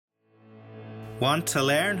Want to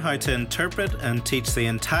learn how to interpret and teach the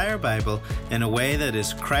entire Bible in a way that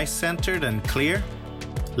is Christ-centered and clear?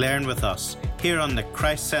 Learn with us here on the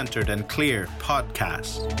Christ-centered and Clear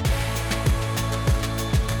podcast.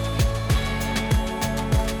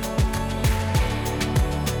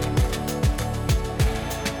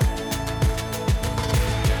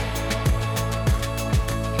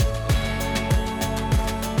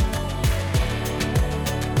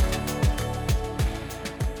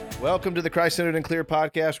 Welcome to the Christ-Centered and Clear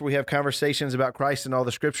podcast, where we have conversations about Christ and all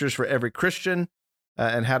the scriptures for every Christian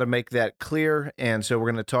and how to make that clear. And so we're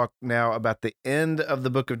going to talk now about the end of the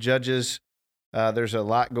book of Judges. There's a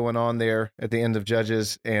lot going on there at the end of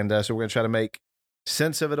Judges, and so we're going to try to make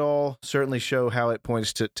sense of it all, certainly show how it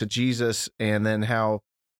points to Jesus, and then how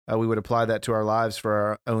we would apply that to our lives for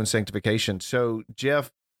our own sanctification. So,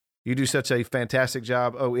 Jeff, you do such a fantastic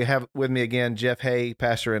job. Oh, we have with me again Jeff Hay,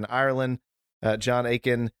 pastor in Ireland, Jon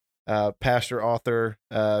Akin, pastor, author,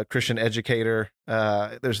 Christian educator.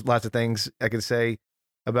 There's lots of things I could say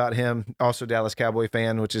about him. Also Dallas Cowboy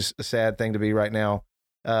fan, which is a sad thing to be right now.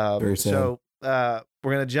 Very sad. So we're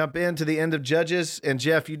going to jump into the end of Judges. And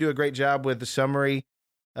Jeff, you do a great job with the summary.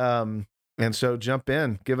 And so jump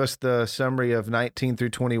in. Give us the summary of 19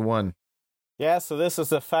 through 21. Yeah, so this is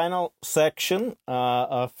the final section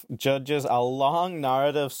of Judges, a long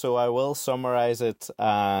narrative, so I will summarize it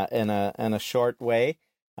in a short way.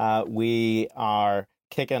 We are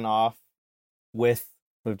kicking off with,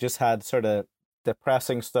 we've just had sort of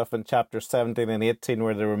depressing stuff in chapter 17 and 18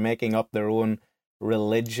 where they were making up their own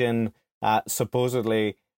religion,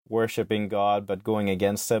 supposedly worshipping God, but going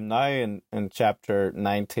against him. Now in chapter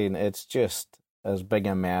 19, it's just as big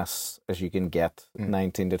a mess as you can get,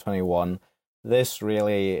 19 to 21. This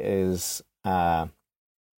really is, you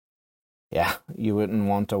wouldn't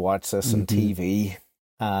want to watch this on TV.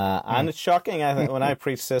 And it's shocking. I think when I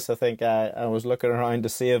preached this, I think I was looking around to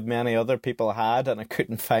see if many other people had, and I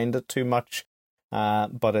couldn't find it too much.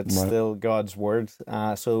 But it's still God's word.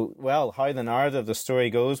 How the narrative, the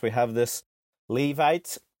story goes, we have this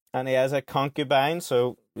Levite, and he has a concubine,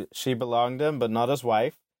 so she belonged to him, but not his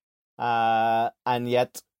wife. And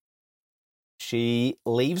yet she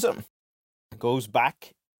leaves him, goes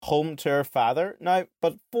back home to her father. Now,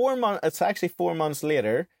 but it's actually 4 months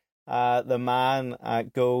later, the man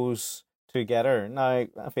goes to get her. Now,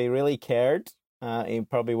 if he really cared, he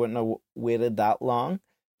probably wouldn't have waited that long,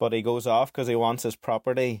 but he goes off because he wants his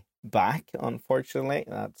property back, unfortunately.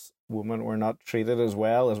 Women were not treated as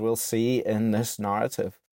well, as we'll see in this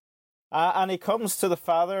narrative. And he comes to the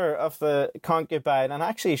father of the concubine and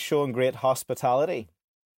actually showing great hospitality.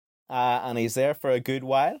 And he's there for a good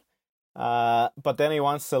while. But then he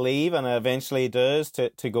wants to leave, and eventually he does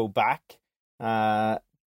to go back.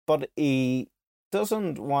 But he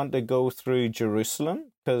doesn't want to go through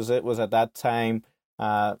Jerusalem because it was at that time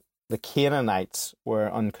the Canaanites were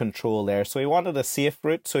in control there. So he wanted a safe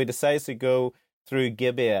route, so he decides to go through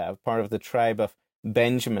Gibeah, part of the tribe of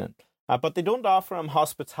Benjamin. But they don't offer him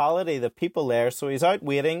hospitality, the people there, so he's out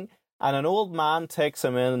waiting, and an old man takes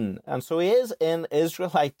him in. And so he is in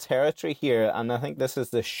Israelite territory here, and I think this is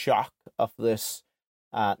the shock of this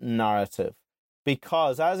narrative.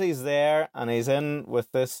 Because as he's there and he's in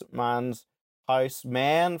with this man's house,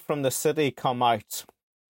 men from the city come out.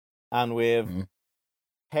 And we've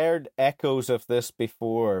heard echoes of this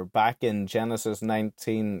before, back in Genesis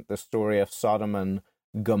 19, the story of Sodom and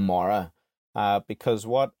Gomorrah. Because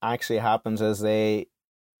what actually happens is they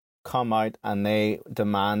come out and they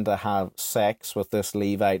demand to have sex with this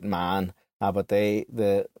Levite man. But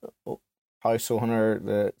the house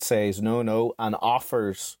owner says no, and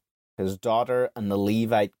offers his daughter and the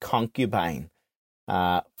Levite concubine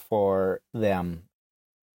for them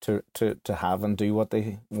to have and do what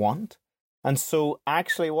they want. And so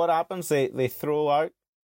actually what happens, they throw out,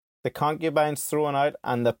 the concubine's thrown out,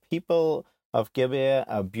 and the people of Gibeah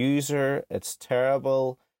abuse her. It's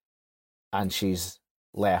terrible. And she's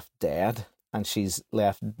left dead. And she's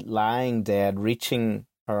left lying dead, reaching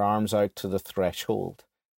her arms out to the threshold.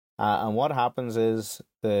 And what happens is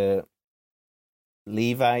the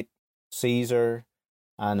Levite sees her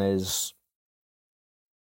and is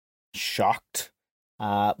shocked,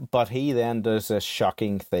 but he then does this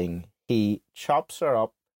shocking thing. He chops her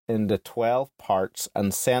up into 12 parts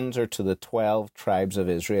and sends her to the 12 tribes of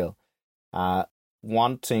Israel,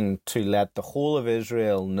 wanting to let the whole of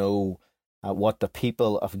Israel know what the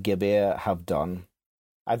people of Gibeah have done.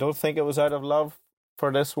 I don't think it was out of love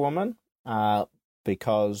for this woman,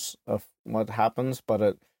 because of what happens,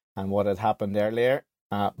 and what had happened earlier.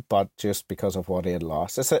 But just because of what he had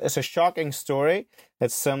lost. It's a shocking story.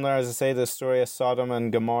 It's similar, as I say, to the story of Sodom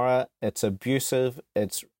and Gomorrah. It's abusive.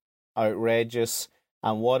 It's outrageous.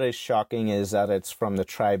 And what is shocking is that it's from the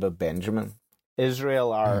tribe of Benjamin.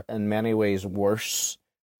 Israel are in many ways worse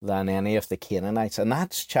than any of the Canaanites. And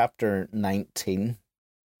that's chapter 19.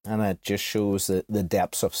 And it just shows the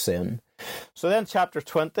depths of sin. So then chapter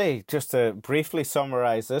 20, just to briefly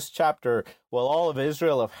summarize this chapter, well, all of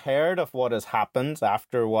Israel have heard of what has happened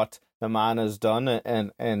after what the man has done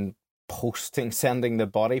and sending the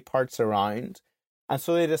body parts around. And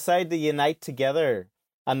so they decide to unite together.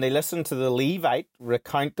 And they listen to the Levite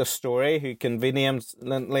recount the story, who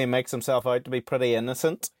conveniently makes himself out to be pretty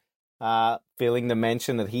innocent, failing to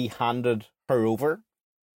mention that he handed her over.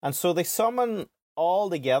 And so they summon all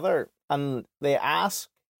together and they ask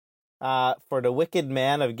for the wicked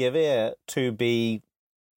men of Gibeah to be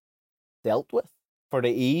dealt with, for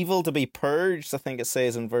the evil to be purged, I think it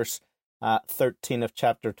says in verse 13 of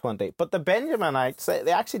chapter 20. But the Benjaminites,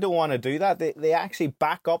 they actually don't want to do that. They actually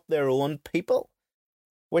back up their own people,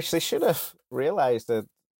 which they should have realized that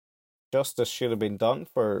justice should have been done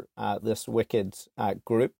for this wicked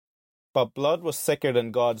group. But blood was thicker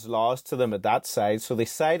than God's laws to them at that side, so they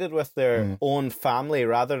sided with their own family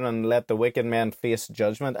rather than let the wicked men face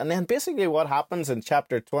judgment. And then basically what happens in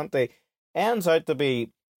chapter 20 ends out to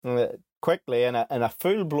be quickly in a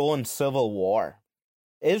full-blown civil war.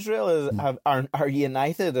 Israel are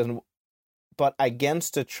united, but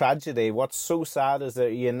against a tragedy. What's so sad is they're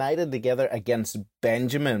united together against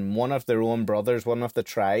Benjamin, one of their own brothers, one of the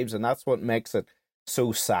tribes, and that's what makes it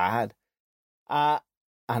so sad.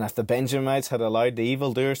 And if the Benjamites had allowed the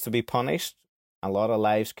evildoers to be punished, a lot of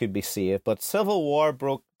lives could be saved. But civil war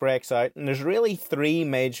breaks out, and there's really three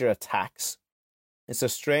major attacks. It's a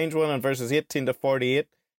strange one in verses 18 to 48,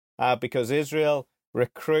 because Israel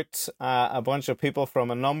recruits a bunch of people from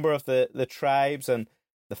a number of the tribes, and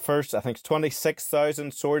the first, I think it's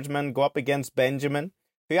 26,000 swordsmen go up against Benjamin,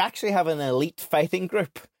 who actually have an elite fighting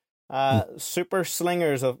group. Super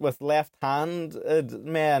slingers with left-handed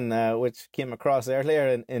men, which came across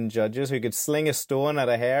earlier in Judges, who could sling a stone at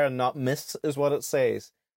a hare and not miss, is what it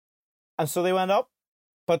says. And so they went up,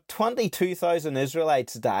 but 22,000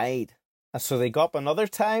 Israelites died. And so they got up another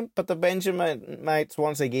time, but the Benjaminites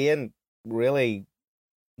once again really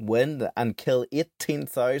win and kill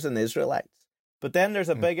 18,000 Israelites. But then there's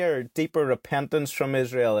a bigger, deeper repentance from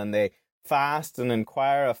Israel, and they fast and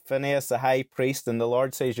inquire of Phinehas, the high priest, and the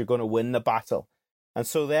Lord says you're going to win the battle. And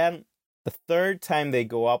so then the third time they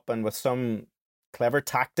go up, and with some clever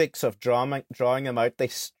tactics of drawing them out, they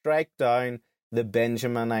strike down the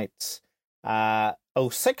Benjaminites.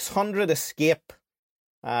 600 escape.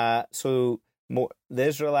 So the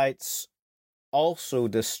Israelites also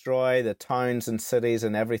destroy the towns and cities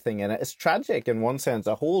and everything in it. It's tragic in one sense.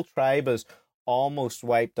 A whole tribe is almost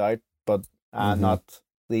wiped out, but not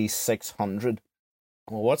these 600.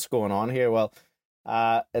 Well, what's going on here? Well,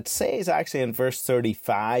 it says actually in verse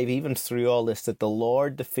 35, even through all this, that the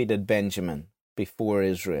Lord defeated Benjamin before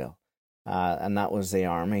Israel, and that was the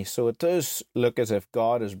army. So it does look as if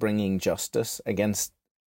God is bringing justice against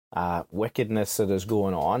wickedness that is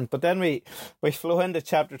going on. But then we flow into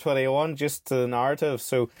chapter 21, just to the narrative.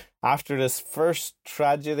 So after this first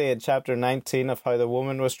tragedy in chapter 19 of how the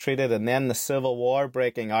woman was treated, and then the civil war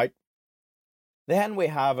breaking out, then we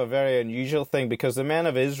have a very unusual thing, because the men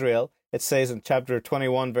of Israel, it says in chapter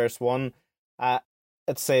 21, verse 1,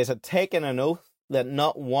 it says, had taken an oath that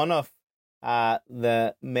not one of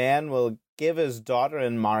the men will give his daughter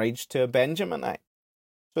in marriage to a Benjaminite.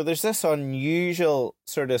 So there's this unusual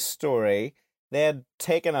sort of story. They had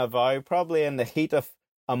taken a vow, probably in the heat of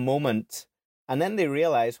a moment, and then they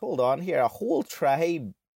realized, hold on here, a whole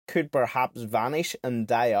tribe could perhaps vanish and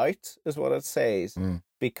die out, is what it says,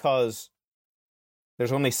 because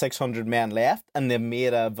there's only 600 men left, and they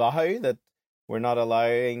made a vow that we're not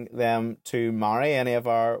allowing them to marry any of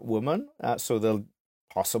our women, so they'll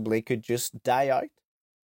possibly could just die out.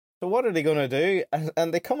 So what are they going to do?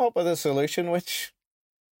 And they come up with a solution which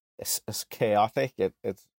is chaotic.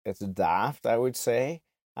 It's daft, I would say.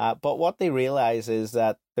 But what they realize is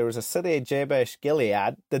that there was a city of Jabesh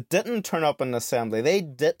Gilead that didn't turn up in the assembly.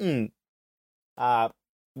 They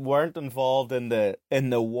weren't involved in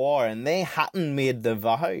the war, and they hadn't made the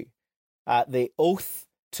vow, the oath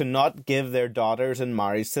to not give their daughters in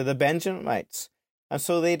marriage to the Benjamites. And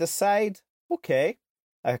so they decide, okay,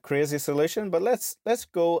 a crazy solution, but let's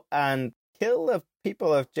go and kill the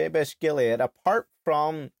people of Jabesh Gilead apart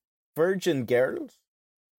from virgin girls.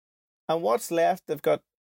 And what's left? They've got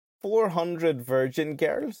 400 virgin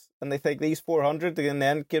girls, and they think these 400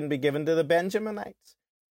 can be given to the Benjaminites.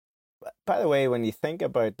 By the way, when you think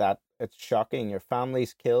about that, it's shocking. Your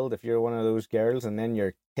family's killed if you're one of those girls, and then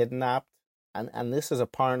you're kidnapped and this is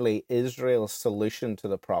apparently Israel's solution to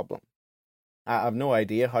the problem. I have no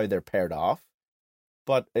idea how they're paired off,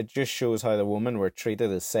 but it just shows how the women were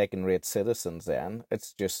treated as second-rate citizens then.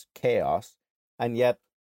 It's just chaos. And yet,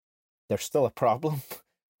 there's still a problem.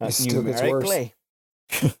 It still gets worse.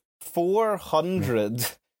 400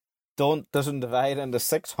 doesn't divide into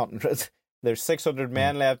 600. There's 600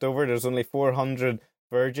 men left over. There's only 400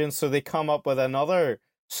 virgins. So they come up with another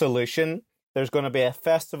solution. There's going to be a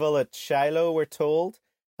festival at Shiloh, we're told.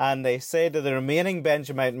 And they say to the remaining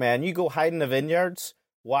Benjamite men, you go hide in the vineyards,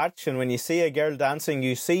 watch, and when you see a girl dancing,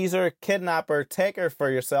 you seize her, kidnap her, take her for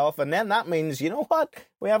yourself. And then that means, you know what?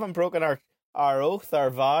 We haven't broken our oath, our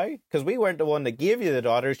vow, because we weren't the one that gave you the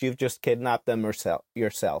daughters. You've just kidnapped them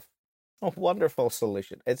yourself. A wonderful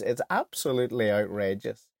solution. It's absolutely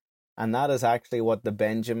outrageous. And that is actually what the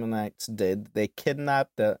Benjaminites did. They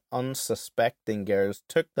kidnapped the unsuspecting girls,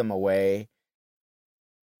 took them away,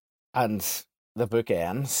 and the book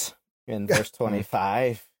ends in verse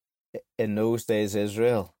 25. In those days,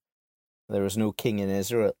 Israel, there was no king in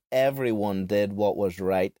Israel. Everyone did what was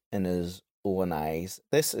right in his own eyes.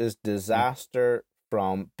 This is disaster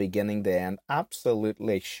from beginning to end.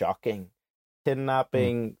 Absolutely shocking.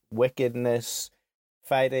 Kidnapping, wickedness,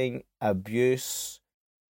 fighting, abuse,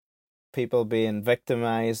 people being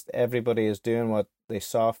victimized. Everybody is doing what they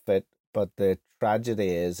saw fit, but the tragedy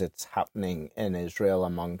is it's happening in Israel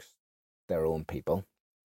amongst their own people.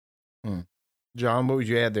 John, what would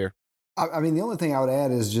you add there? I mean, the only thing I would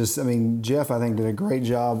add is just, I mean, Jeff, I think, did a great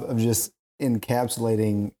job of just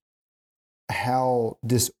encapsulating how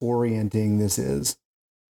disorienting this is.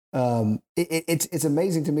 It's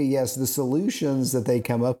amazing to me. Yes, the solutions that they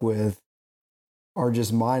come up with are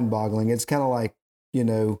just mind-boggling. It's kind of like, you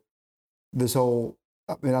know, this whole,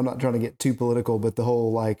 I mean, I'm not trying to get too political, but the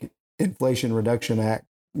whole like Inflation Reduction Act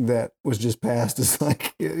that was just passed is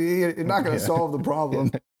like, you're not going to solve the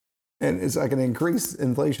problem. And it's like an increased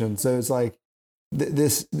inflation. So it's like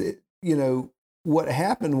this, you know, what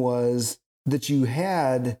happened was that you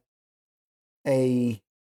had an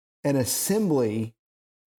assembly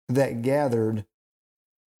that gathered.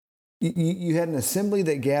 You had an assembly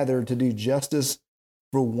that gathered to do justice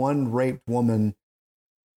for one raped woman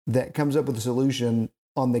that comes up with a solution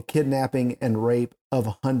on the kidnapping and rape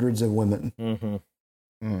of hundreds of women. Mm-hmm.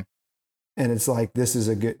 And it's like, this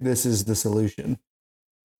is the solution.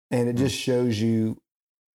 And it just shows you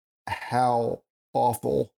how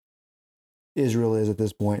awful Israel is at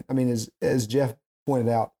this point. I mean, as Jeff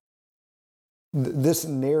pointed out, this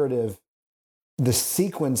narrative, the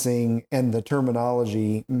sequencing and the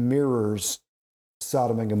terminology mirrors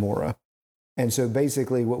Sodom and Gomorrah. And so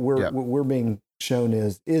basically what we're being shown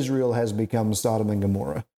is Israel has become Sodom and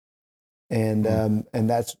Gomorrah. And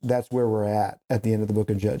that's where we're at the end of the book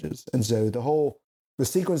of Judges. And so the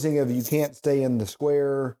sequencing of you can't stay in the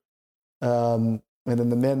square, and then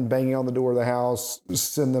the men banging on the door of the house,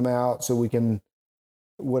 send them out so we can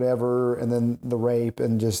whatever, and then the rape,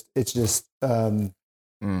 and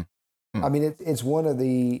I mean, it's one of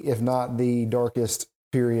the, if not the darkest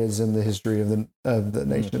periods in the history of the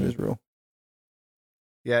nation of Israel.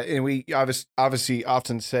 Yeah, and we obviously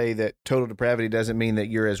often say that total depravity doesn't mean that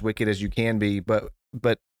you're as wicked as you can be, but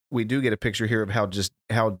we do get a picture here of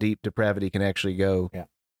how deep depravity can actually go.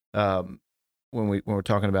 Yeah. When we're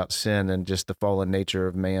talking about sin and just the fallen nature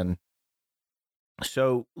of man.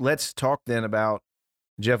 So let's talk then about,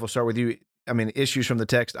 Jeff, we'll start with you. I mean, issues from the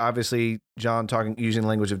text, obviously, John using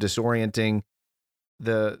language of disorienting.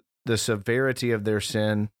 The severity of their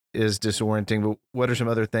sin is disorienting, but what are some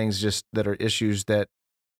other things just that are issues that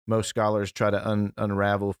most scholars try to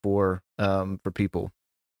unravel for people?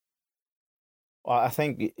 Well, I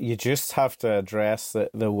think you just have to address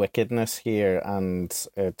the wickedness here, and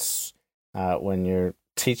it's when you're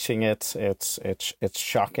teaching it, it's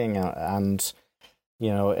shocking, and you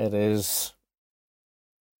know it is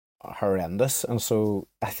horrendous. And so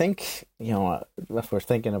I think, you know, if we're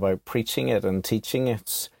thinking about preaching it and teaching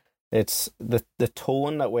it, it's the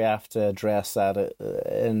tone that we have to address that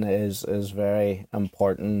in is very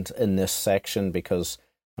important in this section, because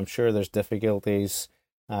I'm sure there's difficulties,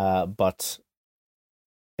 but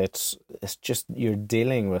it's just, you're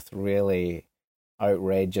dealing with really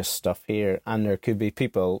outrageous stuff here, and there could be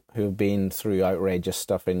people who've been through outrageous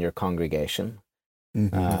stuff in your congregation.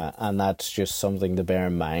 And that's just something to bear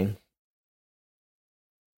in mind.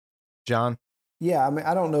 John? Yeah, I mean,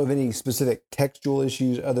 I don't know of any specific textual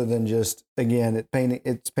issues other than just, again,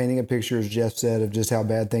 it's painting a picture, as Jeff said, of just how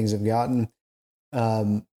bad things have gotten.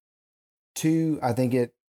 Two, I think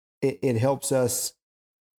it helps us,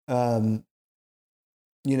 it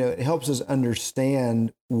helps us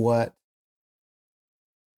understand what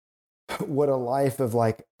what a life of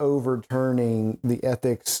like overturning the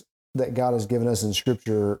ethics that God has given us in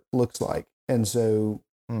Scripture looks like. And so,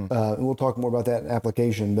 and we'll talk more about that in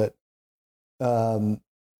application. But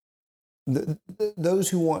those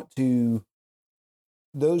who want to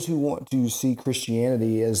see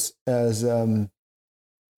Christianity as a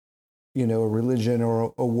religion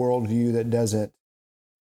or a worldview that doesn't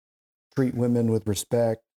treat women with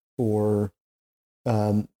respect, or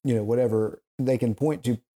whatever, they can point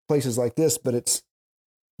to places like this, but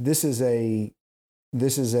this is a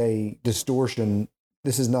distortion.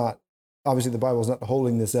 This is not, obviously the Bible is not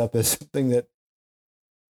holding this up as something that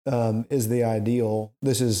is the ideal.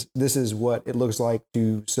 This is what it looks like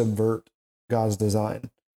to subvert God's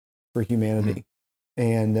design for humanity.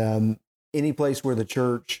 And any place where the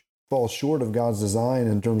church falls short of God's design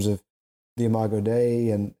in terms of the Imago Dei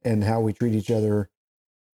and how we treat each other,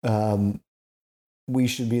 we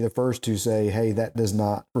should be the first to say, hey, that does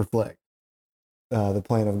not reflect the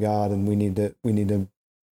plan of God, and we need to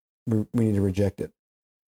reject it.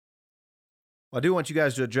 Well, I do want you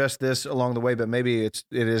guys to address this along the way, but maybe it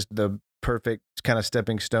is the perfect kind of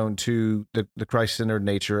stepping stone to the Christ-centered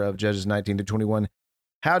nature of Judges 19 to 21.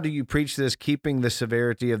 How do you preach this, keeping the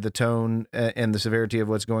severity of the tone and the severity of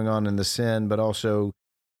what's going on in the sin, but also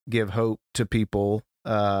give hope to people,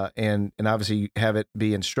 and obviously have it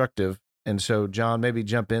be instructive? And so, John, maybe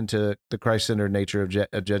jump into the Christ-centered nature of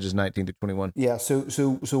Judges 19 to 21. Yeah. So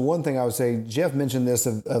one thing I would say, Jeff mentioned this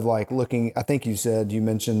of like looking. I think you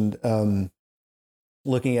mentioned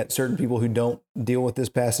looking at certain people who don't deal with this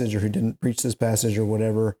passage or who didn't preach this passage or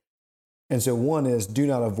whatever. And so one is, do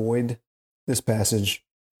not avoid this passage.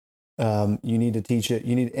 You need to teach it.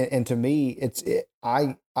 And to me,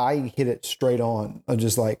 I hit it straight on. I'm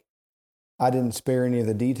just like, I didn't spare any of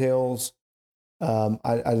the details.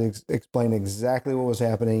 I explained exactly what was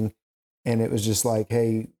happening, and it was just like,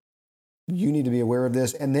 hey, you need to be aware of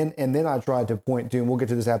this. And then I tried to point to, and we'll get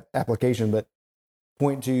to this application, but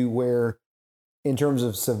point to where, in terms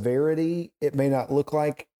of severity, it may not look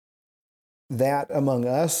like that among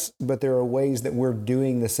us, but there are ways that we're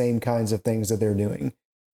doing the same kinds of things that they're doing.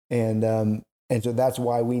 And so that's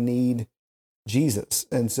why we need Jesus.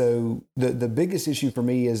 And so the biggest issue for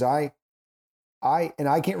me is I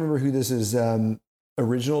can't remember who this is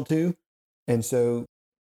original to. And so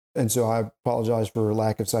I apologize for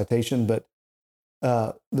lack of citation, but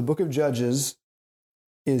the book of Judges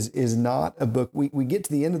is not a book. We get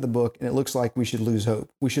to the end of the book and it looks like we should lose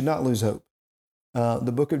hope. We should not lose hope.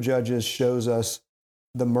 The book of Judges shows us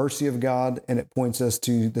the mercy of God, and it points us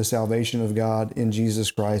to the salvation of God in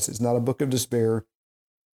Jesus Christ. It's not a book of despair.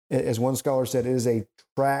 As one scholar said, it is a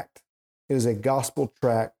tract. It is a gospel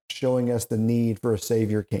tract showing us the need for a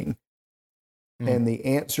Savior King. And the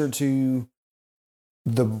answer to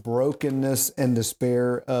the brokenness and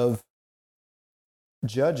despair of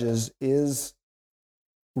Judges is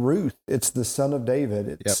Ruth. It's the son of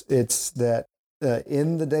David. It's that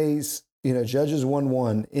in the days, Judges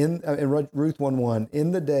 1:1, in Ruth 1:1,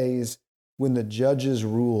 in the days when the judges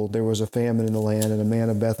ruled, there was a famine in the land, and a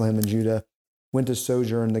man of Bethlehem in Judah went to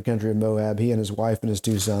sojourn in the country of Moab, he and his wife and his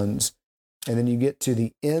 2 sons. And then you get to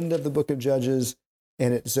the end of the book of Judges,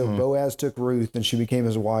 and Boaz took Ruth, and she became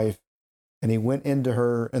his wife, and he went into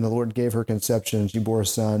her, and the Lord gave her conception, and she bore a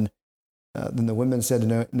son. Then the women said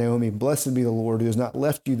to Naomi, "Blessed be the Lord, who has not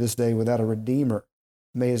left you this day without a redeemer.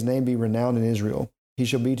 May his name be renowned in Israel. He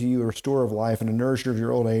shall be to you a restorer of life and a nourisher of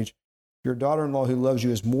your old age. Your daughter-in-law who loves you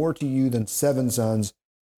is more to you than 7 sons,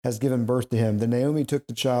 has given birth to him." Then Naomi took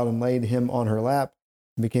the child and laid him on her lap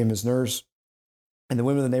and became his nurse. And the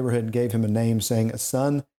women of the neighborhood gave him a name, saying, "A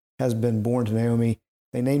son has been born to Naomi."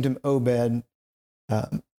 They named him Obed.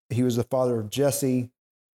 He was the father of Jesse,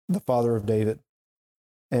 the father of David.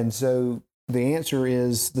 And so the answer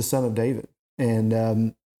is the son of David.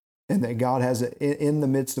 And that God has, in the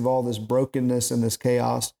midst of all this brokenness and this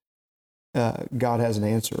chaos, God has an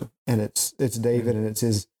answer. And it's David, and it's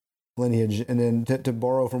his lineage. And then to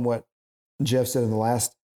borrow from what Jeff said in the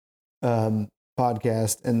last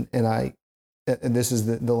podcast, and this is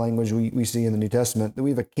the language we see in the New Testament, that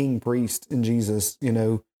we have a king priest in Jesus,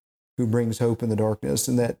 who brings hope in the darkness,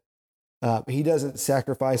 and that he doesn't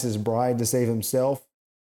sacrifice his bride to save himself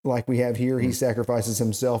like we have here. He sacrifices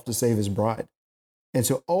himself to save his bride. And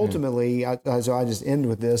so ultimately, so I just end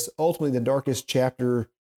with this, ultimately the darkest chapter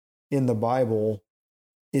in the Bible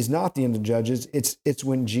is not the end of Judges. It's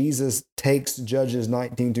when Jesus takes Judges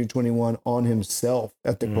 19 through 21 on himself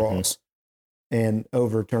at the cross and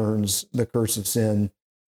overturns the curse of sin.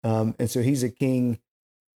 And so he's a king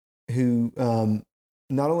who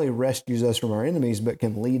not only rescues us from our enemies, but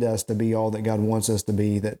can lead us to be all that God wants us to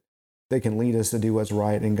be, that that can lead us to do what's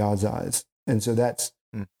right in God's eyes. And so that's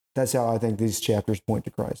how I think these chapters point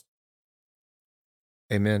to Christ.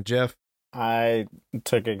 Amen. Jeff? I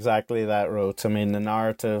took exactly that route. I mean, the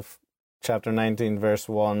narrative, chapter 19, verse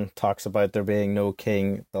 1, talks about there being no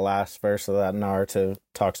king. The last verse of that narrative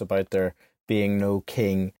talks about there being no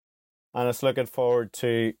king. And it's looking forward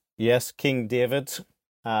to, yes, King David,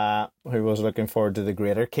 who was looking forward to the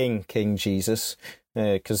greater king, King Jesus,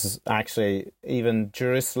 because actually even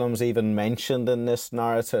Jerusalem's even mentioned in this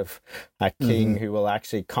narrative, a king who will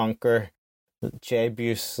actually conquer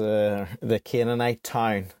Jebus, the Canaanite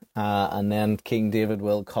town, and then King David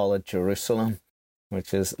will call it Jerusalem,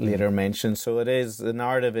 which is later mentioned. So it is, the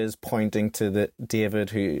narrative is pointing to the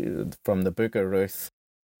David who from the book of Ruth,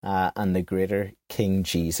 and the greater King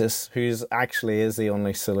Jesus, who's actually is the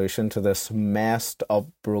only solution to this messed up,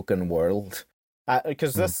 broken world.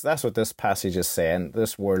 Because that's what this passage is saying.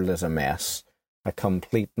 This world is a mess, a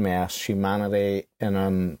complete mess. Humanity in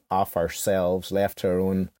and off ourselves, left to our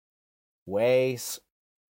own ways,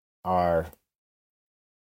 are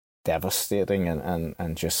devastating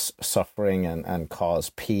and just suffering and cause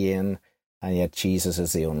pain. And yet Jesus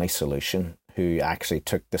is the only solution, who actually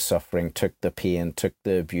took the suffering, took the pain, took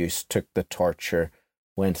the abuse, took the torture,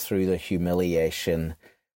 went through the humiliation,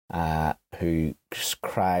 who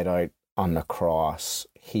cried out on the cross.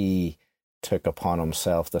 He took upon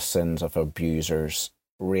himself the sins of abusers,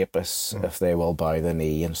 rapists, if they will bow the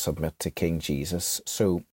knee and submit to King Jesus.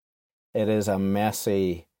 So it is a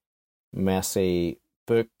messy, messy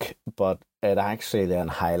book, but it actually then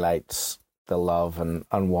highlights the love and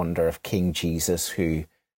wonder of King Jesus, who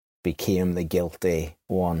became the guilty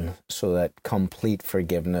one, so that complete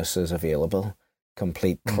forgiveness is available,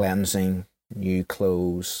 complete cleansing, new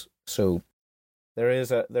clothes. So there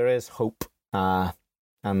is hope, and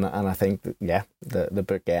I think that, the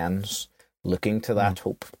book ends looking to that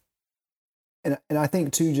hope. And I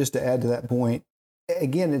think too, just to add to that point,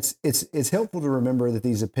 again, it's helpful to remember that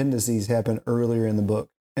these appendices happen earlier in the book,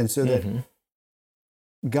 and so that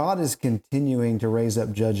God is continuing to raise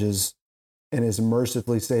up judges and is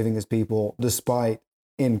mercifully saving his people despite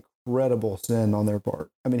incredible sin on their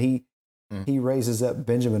part. I mean, he raises up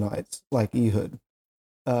Benjaminites like Ehud.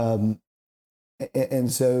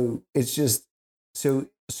 And so it's just,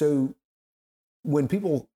 so when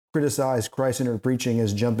people criticize Christ-centered preaching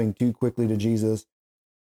as jumping too quickly to Jesus,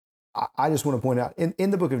 I just want to point out,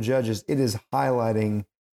 in the book of Judges, it is highlighting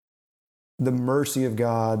the mercy of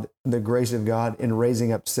God, the grace of God in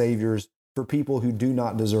raising up saviors for people who do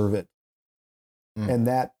not deserve it. And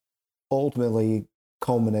that ultimately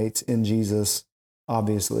culminates in Jesus,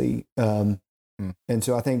 obviously. And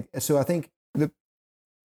so I think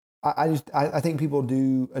I think people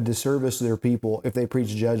do a disservice to their people if they preach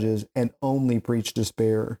Judges and only preach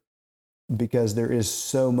despair, because there is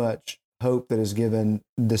so much hope that is given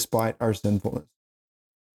despite our sinfulness.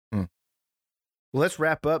 Well, let's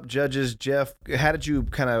wrap up Judges. Jeff, how did you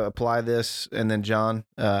kind of apply this? And then John,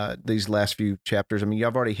 these last few chapters, I mean,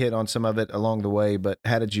 you've already hit on some of it along the way, but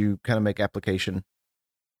how did you kind of make application?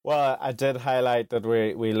 Well, I did highlight that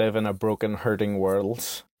we live in a broken, hurting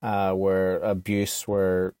world, where abuse,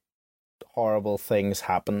 where horrible things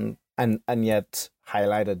happen, and yet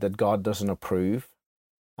highlighted that God doesn't approve,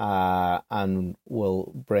 and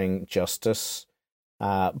will bring justice.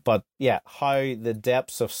 But yeah, how the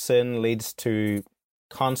depths of sin leads to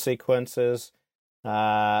consequences,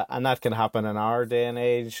 and that can happen in our day and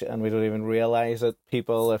age, and we don't even realize it.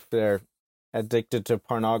 People, if they're addicted to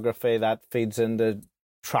pornography, that feeds into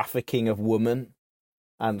trafficking of women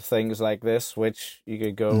and things like this, which you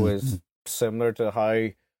could go is similar to how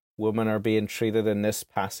women are being treated in this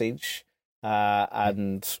passage.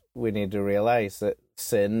 And we need to realize that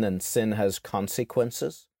sin has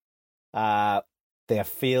consequences. They have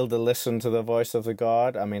failed to listen to the voice of the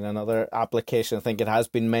God. I mean, another application, I think it has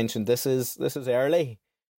been mentioned, this is early.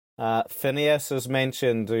 Phineas is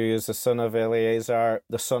mentioned, who is the son of Eleazar,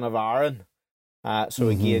 the son of Aaron. So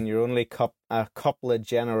again, you're only a couple of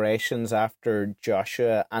generations after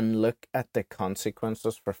Joshua, and look at the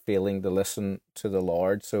consequences for failing to listen to the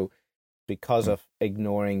Lord. So because of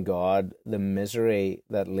ignoring God, the misery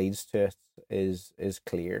that leads to it is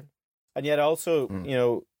clear. And yet also,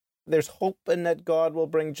 there's hope in that God will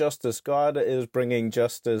bring justice. God is bringing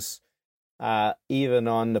justice even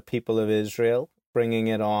on the people of Israel, bringing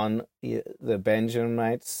it on the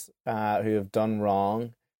Benjamites who have done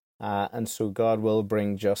wrong. And so God will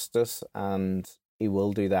bring justice, and he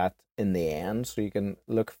will do that in the end. So you can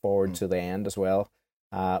look forward to the end as well.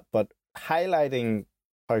 But highlighting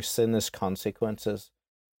how sin has consequences,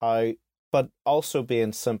 but also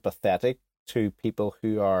being sympathetic to people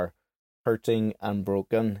who are hurting and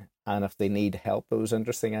broken, and if they need help. It was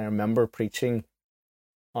interesting. I remember preaching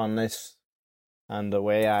on this, and the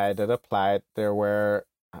way I did apply it, there were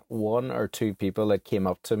one or two people that came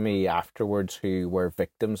up to me afterwards who were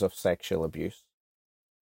victims of sexual abuse.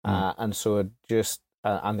 And so it just,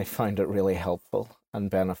 and they found it really helpful and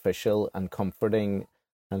beneficial and comforting.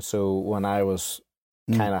 And so when I was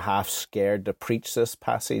kind of half scared to preach this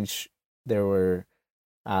passage, there were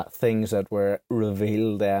things that were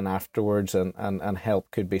revealed then afterwards, and help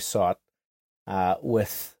could be sought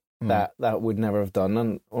with that would never have done,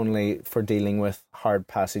 and only for dealing with hard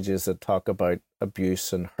passages that talk about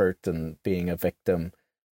abuse and hurt and being a victim,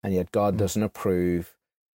 and yet God doesn't approve,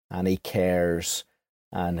 and He cares,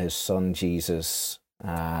 and His Son Jesus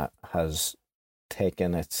has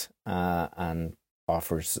taken it and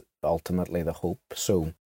offers ultimately the hope.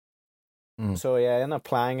 So yeah, in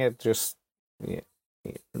applying it, just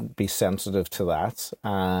be sensitive to that,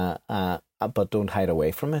 but don't hide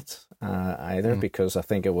away from it either, because I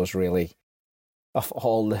think it was really, of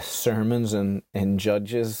all the sermons in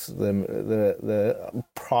Judges, the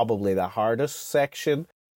probably the hardest section.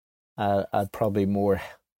 Had probably more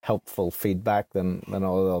helpful feedback than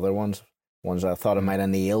all the other ones I thought I might have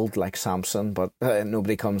nailed, like Samson, but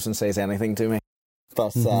nobody comes and says anything to me.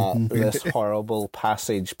 But this horrible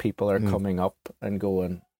passage, people are coming up and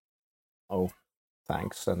going, "Oh,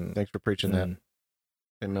 thanks," and thanks for preaching that.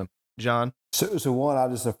 Amen. John? So one, I'll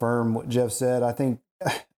just affirm what Jeff said. I think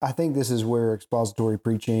this is where expository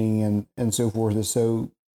preaching and so forth is so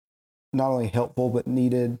not only helpful but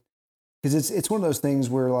needed, because it's one of those things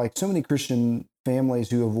where, like, so many Christian families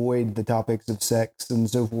who avoid the topics of sex and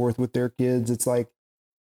so forth with their kids, it's like,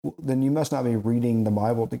 then you must not be reading the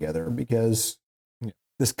Bible together, because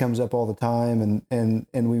this comes up all the time,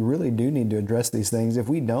 and we really do need to address these things. If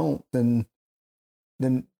we don't, then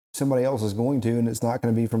somebody else is going to, and it's not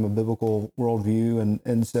going to be from a biblical worldview.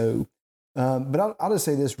 And so, but I'll just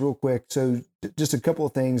say this real quick. So just a couple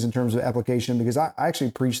of things in terms of application, because I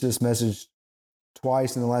actually preached this message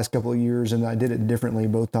twice in the last couple of years, and I did it differently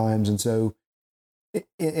both times. And so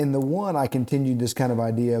in the one, I continued this kind of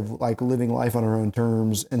idea of like living life on our own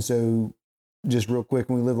terms. And so just real quick,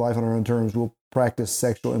 when we live life on our own terms, we'll practice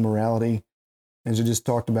sexual immorality. And so just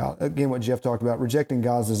talked about, again, what Jeff talked about, rejecting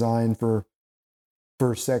God's design for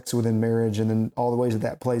sex within marriage, and then all the ways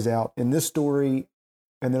that plays out in this story,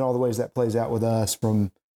 and then all the ways that plays out with us,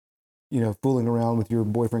 from, fooling around with your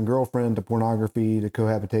boyfriend, girlfriend, to pornography, to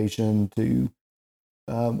cohabitation, to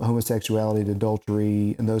homosexuality, to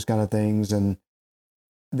adultery, and those kind of things. And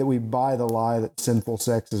that we buy the lie that sinful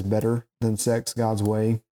sex is better than sex God's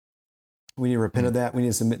way. We need to repent of that. We need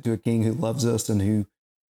to submit to a king who loves us and who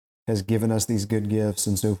has given us these good gifts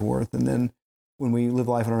and so forth. And then when we live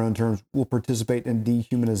life on our own terms, we'll participate in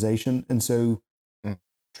dehumanization. And so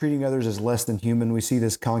treating others as less than human. We see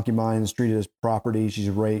this concubine is treated as property. She's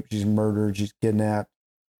raped, she's murdered, she's kidnapped.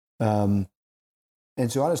 And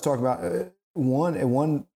so I just talk about at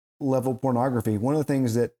one level, pornography. One of the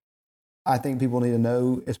things that I think people need to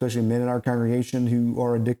know, especially men in our congregation who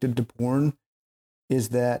are addicted to porn, is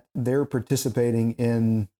that they're participating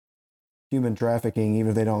in human trafficking,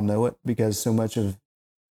 even if they don't know it, because so much of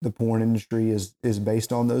the porn industry is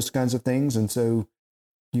based on those kinds of things. And so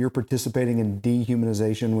you're participating in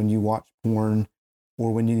dehumanization when you watch porn,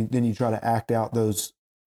 or when you try to act out those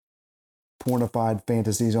pornified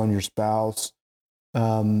fantasies on your spouse.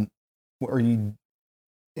 Or you,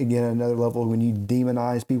 again, another level, when you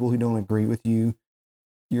demonize people who don't agree with you,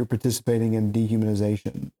 you're participating in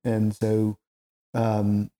dehumanization. And so,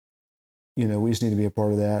 we just need to be a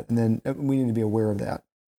part of that. And then we need to be aware of that.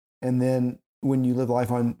 And then when you live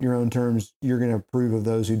life on your own terms, you're going to approve of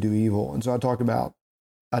those who do evil. And so I just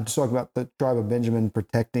talk about the tribe of Benjamin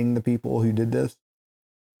protecting the people who did this,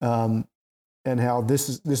 and how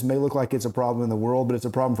this may look like it's a problem in the world, but it's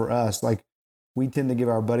a problem for us. Like, we tend to give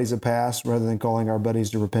our buddies a pass rather than calling our buddies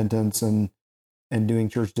to repentance and doing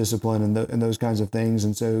church discipline and those kinds of things.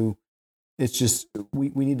 And so it's just, we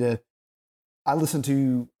need to, I listen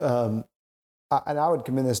to, and I would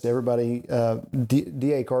commend this to everybody.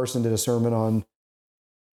 D.A. Carson did a sermon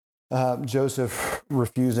on Joseph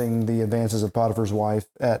refusing the advances of Potiphar's wife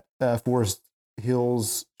at Forest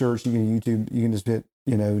Hills Church. You can YouTube, you can just hit,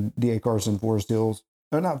 D.A. Carson, Forest Hills.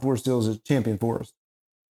 Or not Forest Hills, it's Champion Forest.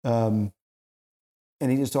 And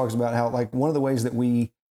he just talks about how, like, one of the ways that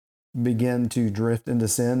we begin to drift into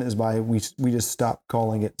sin is by we just stop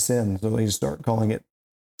calling it sin. So we just start calling it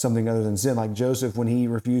something other than sin. Like Joseph, when he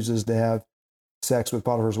refuses to have sex with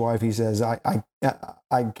Potiphar's wife, he says, I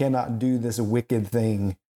cannot do this wicked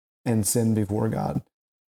thing and sin before God.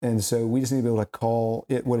 And so we just need to be able to call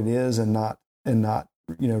it what it is and not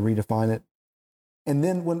redefine it And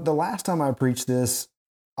then when the last time I preached this,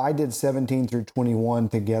 I did 17 through 21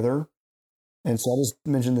 together. And so I'll just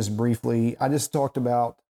mention this briefly. I just talked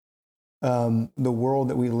about the world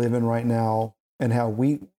that we live in right now and how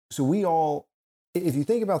we all, if you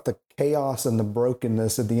think about the chaos and the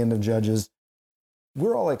brokenness at the end of Judges,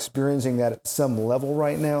 we're all experiencing that at some level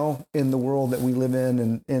right now in the world that we live in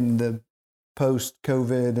and in the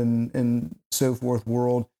post-COVID and so forth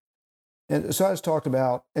world. And so I just talked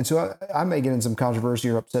about, and so I may get in some controversy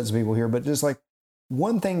or upset some people here, but just like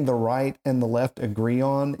one thing the right and the left agree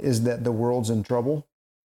on is that the world's in trouble.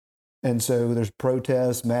 And so there's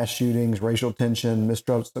protests, mass shootings, racial tension,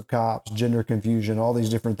 mistrust of cops, gender confusion, all these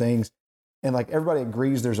different things. And like everybody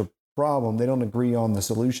agrees there's a problem. They don't agree on the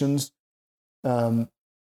solutions.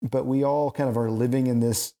 But we all kind of are living in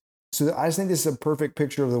this. So I just think this is a perfect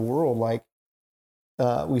picture of the world. Like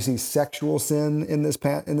we see sexual sin in this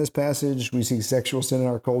passage. We see sexual sin in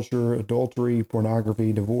our culture, adultery,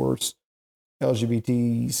 pornography, divorce,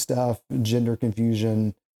 LGBT stuff, gender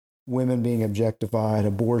confusion, women being objectified,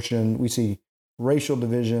 abortion. We see racial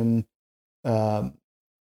division,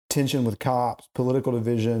 tension with cops, political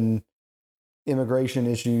division, immigration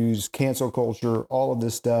issues, cancel culture, all of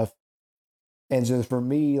this stuff. And so for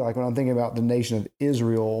me, like when I'm thinking about the nation of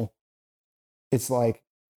Israel, it's like,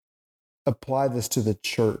 apply this to the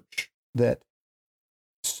church, that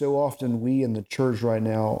so often we in the church right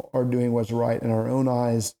now are doing what's right in our own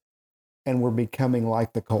eyes, and we're becoming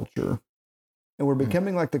like the culture. And we're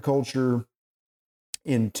becoming like the culture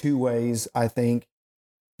in two ways, I think.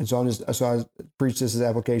 And so I preach this as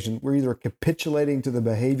application. We're either capitulating to the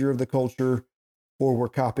behavior of the culture or we're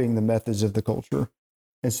copying the methods of the culture.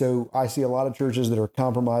 And so I see a lot of churches that are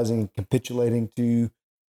compromising and capitulating to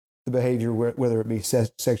the behavior, whether it be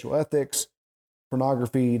sexual ethics,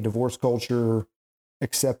 pornography, divorce culture,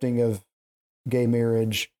 accepting of gay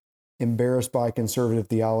marriage, embarrassed by conservative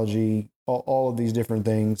theology, all of these different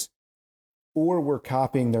things. Or we're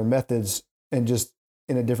copying their methods and just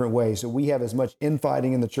in a different way. So we have as much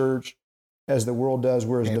infighting in the church as the world does.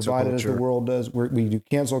 We're as divided as the world does. We do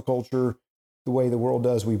cancel culture the way the world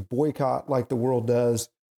does. We boycott like the world does.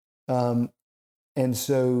 And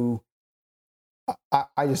so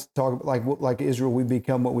I just talk like Israel, we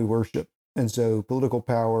become what we worship. And so political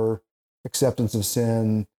power, acceptance of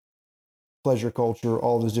sin, pleasure culture,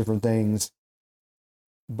 all those different things.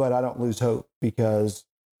 But I don't lose hope because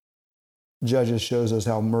Judges shows us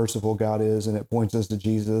how merciful God is, and it points us to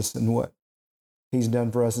Jesus and what he's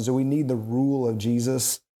done for us. And so we need the rule of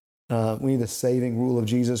Jesus. We need the saving rule of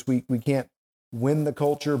Jesus. We can't win the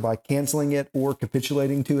culture by canceling it or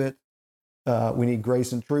capitulating to it. We need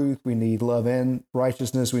grace and truth. We need love and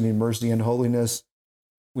righteousness. We need mercy and holiness.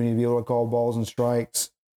 We need to be able to call balls and strikes.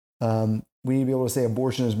 We need to be able to say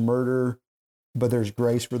abortion is murder, but there's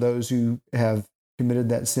grace for those who have committed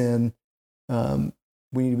that sin.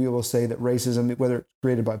 We need to be able to say that racism, whether it's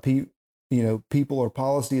created by people or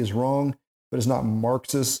policy, is wrong, but it's not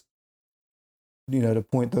Marxist, to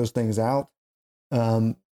point those things out.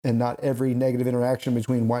 And not every negative interaction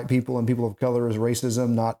between white people and people of color is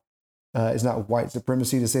racism. It's not white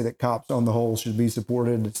supremacy to say that cops on the whole should be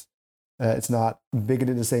supported. It's not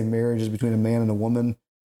bigoted to say marriage is between a man and a woman.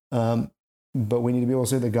 But we need to be able to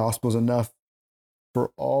say the gospel is enough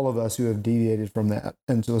for all of us who have deviated from that.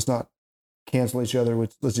 And so let's not cancel each other.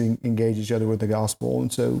 Let's engage each other with the gospel.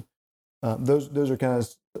 And so those are kind of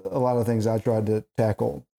a lot of things I tried to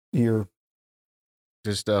tackle here.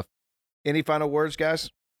 Good stuff. Any final words, guys?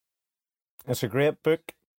 It's a great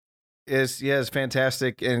book. It's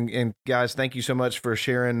fantastic. And guys, thank you so much for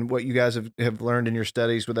sharing what you guys have learned in your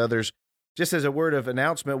studies with others. Just as a word of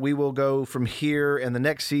announcement, we will go from here, and the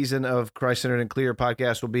next season of Christ-Centered and Clear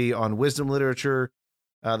podcast will be on wisdom literature.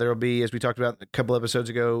 There will be, as we talked about a couple episodes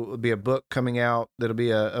ago, will be a book coming out. That'll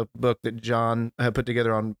be a book that John had put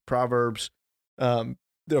together on Proverbs.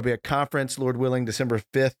 There'll be a conference, Lord willing, December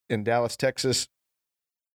 5th in Dallas, Texas,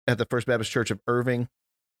 at the First Baptist Church of Irving.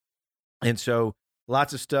 And so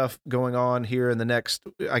lots of stuff going on here in the next,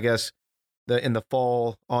 I guess, in the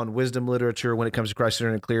fall on wisdom literature when it comes to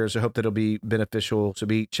Christ-Centered and Clear. So I hope that it'll be beneficial. So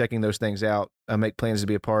be checking those things out. Make plans to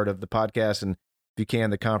be a part of the podcast, and if you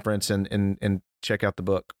can, the conference, and check out the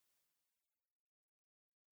book.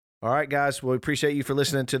 All right, guys. Well, we appreciate you for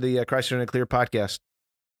listening to the Christ-Centered and Clear podcast.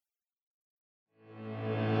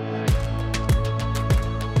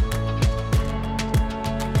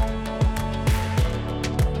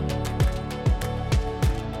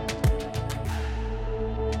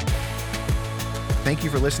 Thank you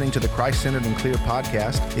for listening to the Christ-Centered and Clear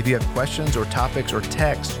podcast. If you have questions or topics or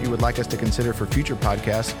texts you would like us to consider for future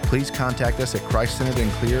podcasts, please contact us at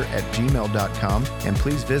christcenteredandclear@gmail.com, and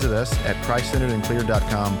please visit us at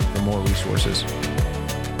christcenteredandclear.com for more resources.